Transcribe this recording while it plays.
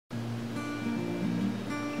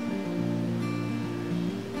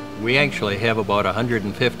We actually have about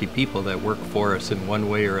 150 people that work for us in one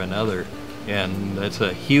way or another, and that's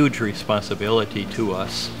a huge responsibility to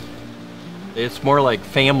us. It's more like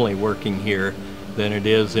family working here than it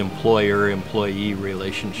is employer-employee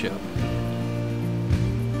relationship.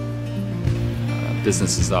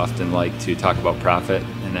 Businesses often like to talk about profit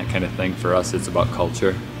and that kind of thing. For us, it's about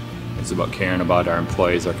culture. It's about caring about our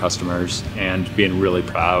employees, our customers, and being really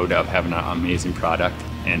proud of having an amazing product,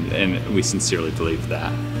 and we sincerely believe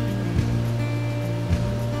that.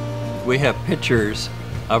 We have pictures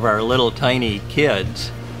of our little tiny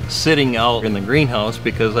kids sitting out in the greenhouse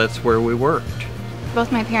because that's where we worked.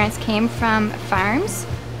 Both my parents came from farms.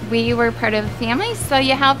 We were part of the family, so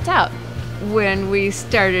you helped out. When we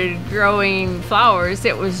started growing flowers,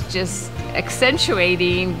 it was just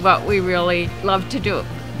accentuating what we really loved to do,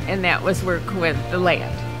 and that was work with the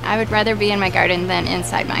land. I would rather be in my garden than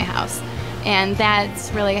inside my house, and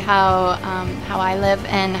that's really how I live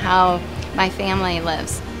and how my family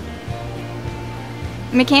lives.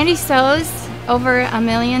 Micandy sows over 1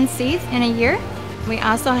 million seeds in a year. We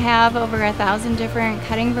also have over 1,000 different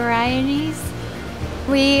cutting varieties.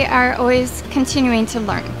 We are always continuing to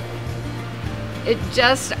learn. It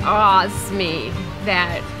just awes me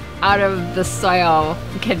that out of the soil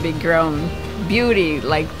can be grown beauty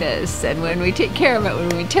like this, and when we take care of it, when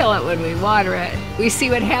we till it, when we water it, we see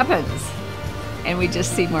what happens, and we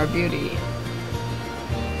just see more beauty.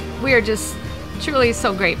 We are just truly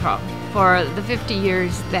so grateful for the 50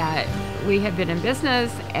 years that we have been in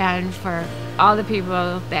business and for all the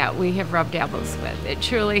people that we have rubbed elbows with. It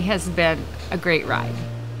truly has been a great ride.